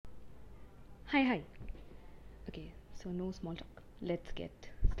Hi, hi. Okay, so no small talk. Let's get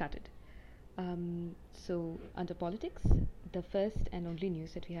started. Under politics, the first and only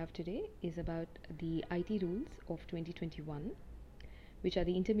news that we have today is about the IT rules of 2021, which are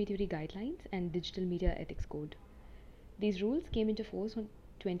the Intermediary Guidelines and Digital Media Ethics Code. These rules came into force on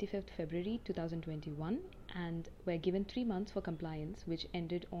 25th February 2021 and were given 3 months for compliance, which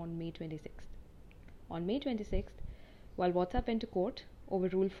ended on May 26th. On May 26th, while WhatsApp went to court over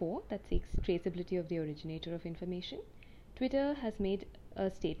Rule 4 that seeks traceability of the originator of information, Twitter has made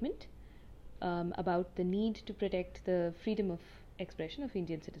a statement about the need to protect the freedom of expression of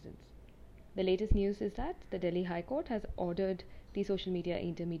Indian citizens. The latest news is that the Delhi High Court has ordered the social media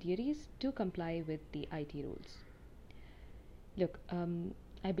intermediaries to comply with the IT rules. Look,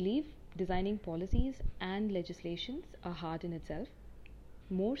 I believe designing policies and legislations are hard in itself,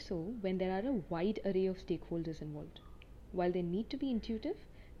 more so when there are a wide array of stakeholders involved. While they need to be intuitive,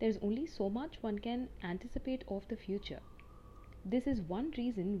 there is only so much one can anticipate of the future. This is one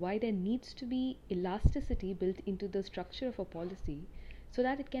reason why there needs to be elasticity built into the structure of a policy so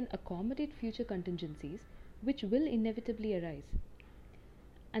that it can accommodate future contingencies which will inevitably arise.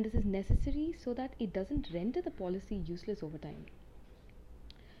 And this is necessary so that it doesn't render the policy useless over time.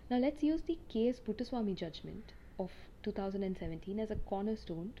 Now let's use the K.S. Puttaswamy judgment of 2017 as a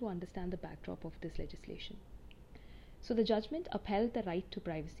cornerstone to understand the backdrop of this legislation. So the judgment upheld the right to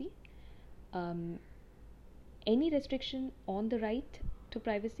privacy. Any restriction on the right to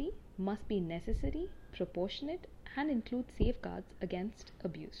privacy must be necessary, proportionate, and include safeguards against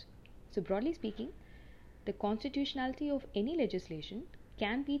abuse. So broadly speaking, the constitutionality of any legislation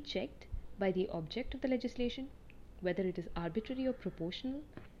can be checked by the object of the legislation, whether it is arbitrary or proportional,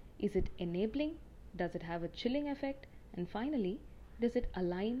 is it enabling, does it have a chilling effect, and finally, does it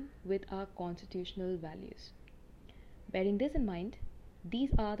align with our constitutional values? Bearing this in mind, these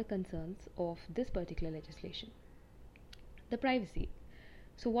are the concerns of this particular legislation. The privacy.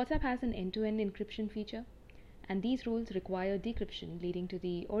 So WhatsApp has an end-to-end encryption feature, and these rules require decryption leading to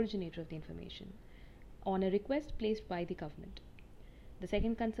the originator of the information on a request placed by the government. The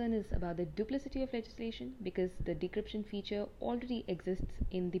second concern is about the duplicity of legislation because the decryption feature already exists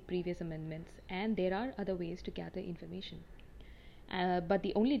in the previous amendments and there are other ways to gather information. But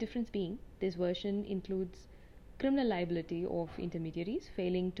the only difference being this version includes criminal liability of intermediaries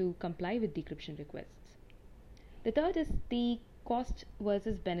failing to comply with decryption requests. The third is the cost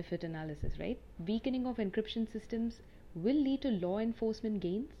versus benefit analysis, right? Weakening of encryption systems will lead to law enforcement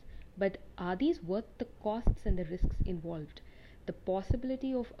gains, but are these worth the costs and the risks involved? The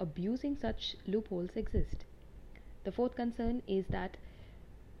possibility of abusing such loopholes exist. The fourth concern is that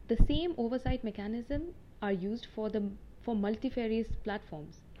the same oversight mechanism are used for multifarious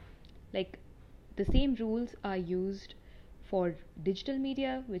platforms. Like the same rules are used for digital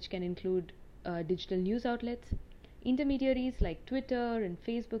media, which can include digital news outlets, intermediaries like Twitter and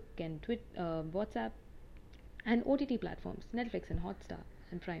Facebook and WhatsApp, and OTT platforms, Netflix and Hotstar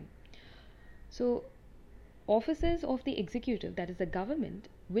and Prime. So, officers of the executive, that is the government,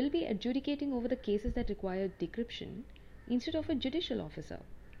 will be adjudicating over the cases that require decryption instead of a judicial officer.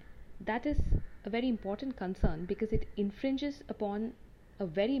 That is a very important concern because it infringes upon a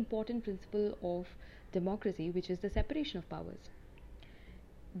very important principle of democracy, which is the separation of powers.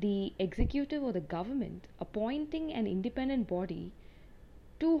 The executive or the government appointing an independent body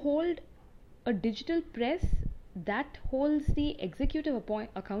to hold a digital press that holds the executive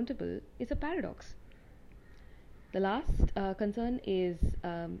accountable is a paradox. The last concern is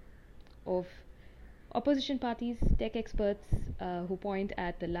of opposition parties, tech experts who point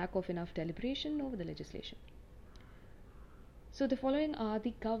at the lack of enough deliberation over the legislation. So the following are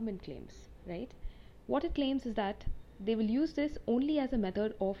the government claims, right? What it claims is that they will use this only as a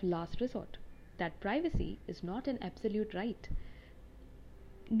method of last resort, that privacy is not an absolute right.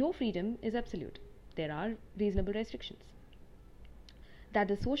 No freedom is absolute. There are reasonable restrictions. That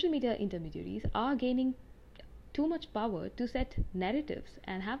the social media intermediaries are gaining too much power to set narratives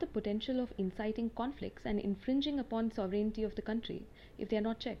and have the potential of inciting conflicts and infringing upon sovereignty of the country if they are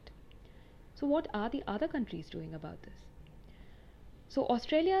not checked. So what are the other countries doing about this? So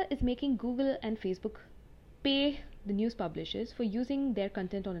Australia is making Google and Facebook pay the news publishers for using their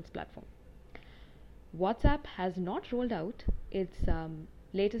content on its platform. WhatsApp has not rolled out its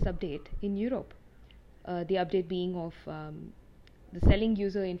latest update in Europe. The update being of the selling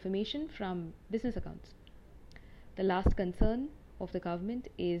user information from business accounts. The last concern of the government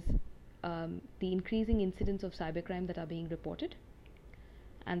is the increasing incidents of cybercrime that are being reported,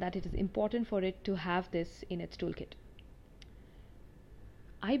 and that it is important for it to have this in its toolkit.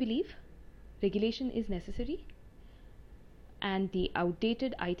 I believe regulation is necessary. and the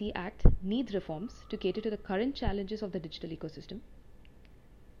outdated IT Act needs reforms to cater to the current challenges of the digital ecosystem.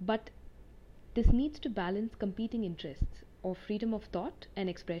 But this needs to balance competing interests of freedom of thought and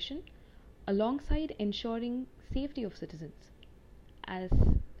expression alongside ensuring safety of citizens. As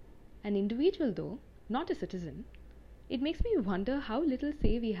an individual, though, not a citizen, it makes me wonder how little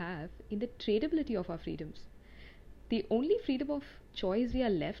say we have in the tradability of our freedoms. The only freedom of choice we are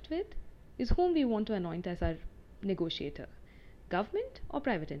left with is whom we want to anoint as our negotiator, government or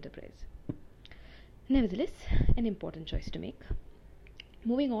private enterprise. Nevertheless, an important choice to make.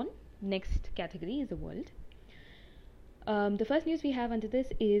 Moving on, next category is the world. The first news we have under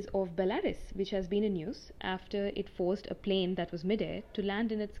this is of Belarus, which has been in news after it forced a plane that was midair to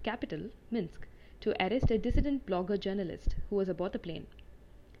land in its capital, Minsk, to arrest a dissident blogger journalist who was aboard the plane.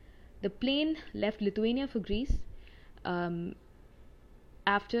 The plane left Lithuania for Greece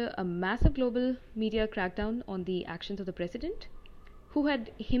after a massive global media crackdown on the actions of the president, who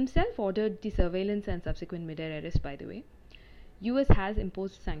had himself ordered the surveillance and subsequent midair arrest, by the way. US has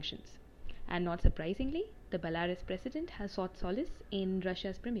imposed sanctions, and not surprisingly, the Belarus president has sought solace in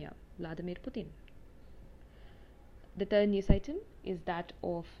Russia's premier, Vladimir Putin. The third news item is that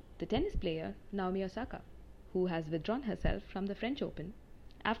of the tennis player Naomi Osaka, who has withdrawn herself from the French Open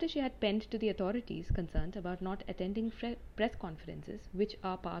after she had penned to the authorities concerned about not attending press conferences which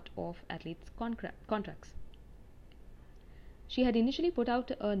are part of athletes' contracts. She had initially put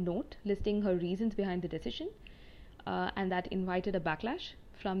out a note listing her reasons behind the decision, and that invited a backlash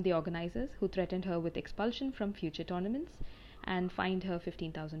from the organizers, who threatened her with expulsion from future tournaments and fined her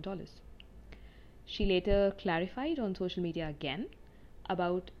 $15,000. She later clarified on social media again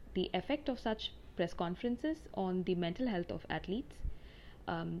about the effect of such press conferences on the mental health of athletes,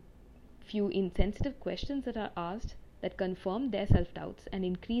 few insensitive questions that are asked that confirm their self-doubts and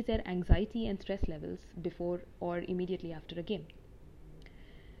increase their anxiety and stress levels before or immediately after a game.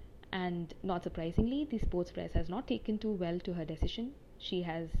 And not surprisingly, the sports press has not taken too well to her decision. She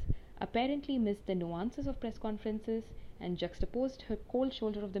has apparently missed the nuances of press conferences and juxtaposed her cold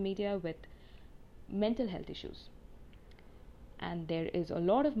shoulder of the media with mental health issues. And there is a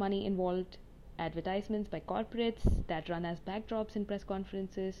lot of money involved, advertisements by corporates that run as backdrops in press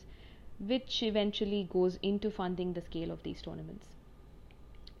conferences, which eventually goes into funding the scale of these tournaments.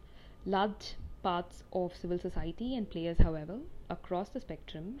 Large parts of civil society and players, however, across the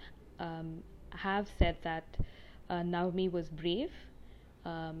spectrum have said that Naomi was brave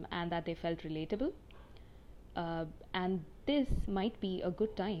and that they felt relatable. And this might be a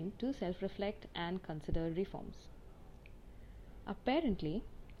good time to self-reflect and consider reforms. Apparently,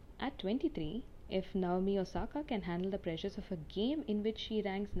 at 23, if Naomi Osaka can handle the pressures of a game in which she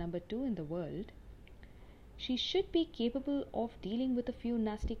ranks number 2 in the world, she should be capable of dealing with a few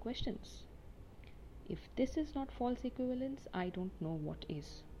nasty questions. If this is not false equivalence, I don't know what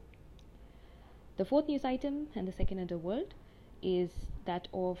is. The fourth news item and the second in the world is that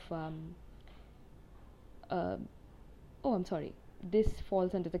of this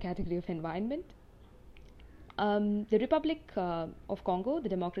falls under the category of environment. The Republic of Congo, the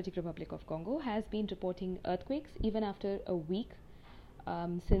Democratic Republic of Congo, has been reporting earthquakes even after a week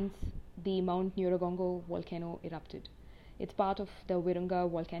since the Mount Nyiragongo volcano erupted. It's part of the Virunga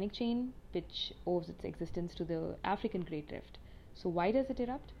volcanic chain, which owes its existence to the African Great Rift. So why does it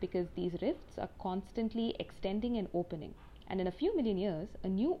erupt? Because these rifts are constantly extending and opening, and in a few million years, a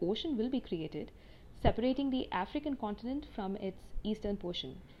new ocean will be created, separating the African continent from its eastern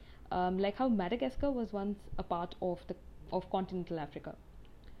portion, like how Madagascar was once a part of continental Africa.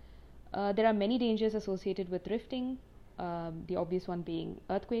 There are many dangers associated with rifting, the obvious one being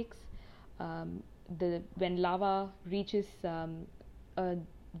earthquakes. When lava reaches the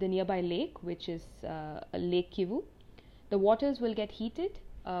nearby lake, which is Lake Kivu, the waters will get heated,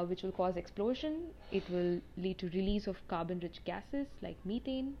 which will cause explosion. It will lead to release of carbon-rich gases like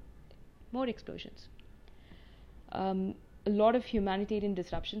methane, more explosions. A lot of humanitarian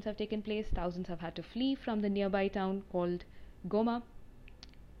disruptions have taken place. Thousands have had to flee from the nearby town called Goma,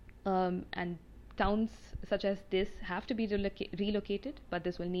 and towns such as this have to be relocated, but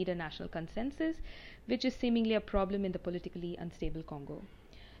this will need a national consensus, which is seemingly a problem in the politically unstable Congo.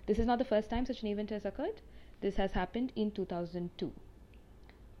 This is not the first time such an event has occurred. This has happened in 2002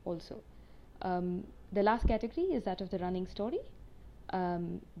 also. The last category is that of the running story,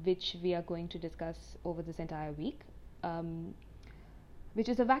 which we are going to discuss over this entire week, which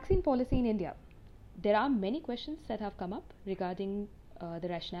is a vaccine policy in India. There are many questions that have come up regarding the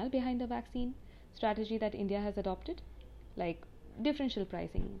rationale behind the vaccine strategy that India has adopted, like differential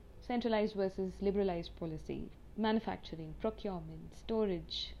pricing, centralized versus liberalized policy, manufacturing, procurement,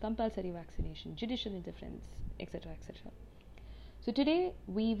 storage, compulsory vaccination, judicial interference, etc., etc. So today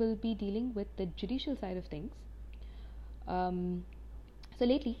we will be dealing with the judicial side of things. So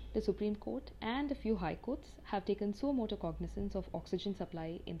lately, the Supreme Court and a few high courts have taken suo motu cognizance of oxygen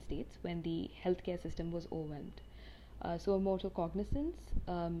supply in states when the healthcare system was overwhelmed. Suo motu cognizance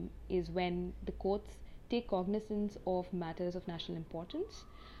is when the courts take cognizance of matters of national importance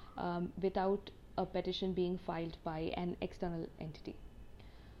without a petition being filed by an external entity.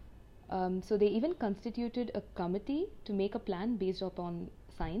 So they even constituted a committee to make a plan based upon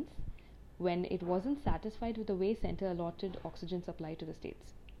science when it wasn't satisfied with the way center allotted oxygen supply to the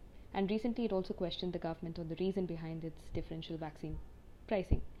states. And recently it also questioned the government on the reason behind its differential vaccine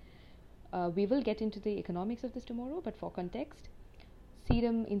pricing. We will get into the economics of this tomorrow, but for context,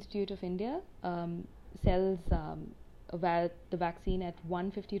 Serum Institute of India sells the vaccine at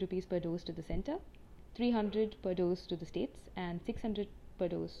 150 rupees per dose to the center, 300 per dose to the states, and 600 per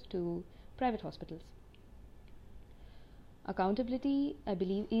dose to private hospitals. Accountability, I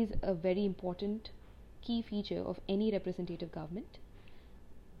believe, is a very important key feature of any representative government,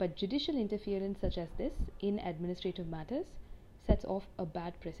 but judicial interference such as this in administrative matters sets off a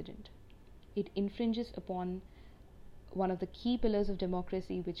bad precedent. It infringes upon one of the key pillars of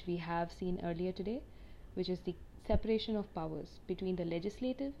democracy which we have seen earlier today, which is the separation of powers between the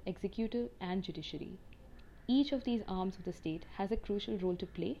legislative, executive and judiciary. Each of these arms of the state has a crucial role to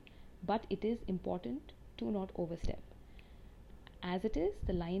play, but it is important to not overstep. As it is,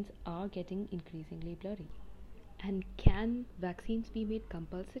 the lines are getting increasingly blurry. And can vaccines be made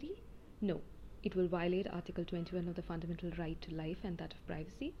compulsory? No. It will violate Article 21 of the fundamental right to life and that of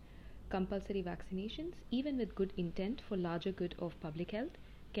privacy. Compulsory vaccinations, even with good intent for larger good of public health,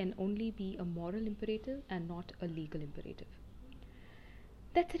 can only be a moral imperative and not a legal imperative.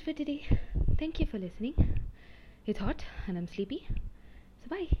 That's it for today. Thank you for listening. It's hot and I'm sleepy. So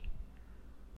bye.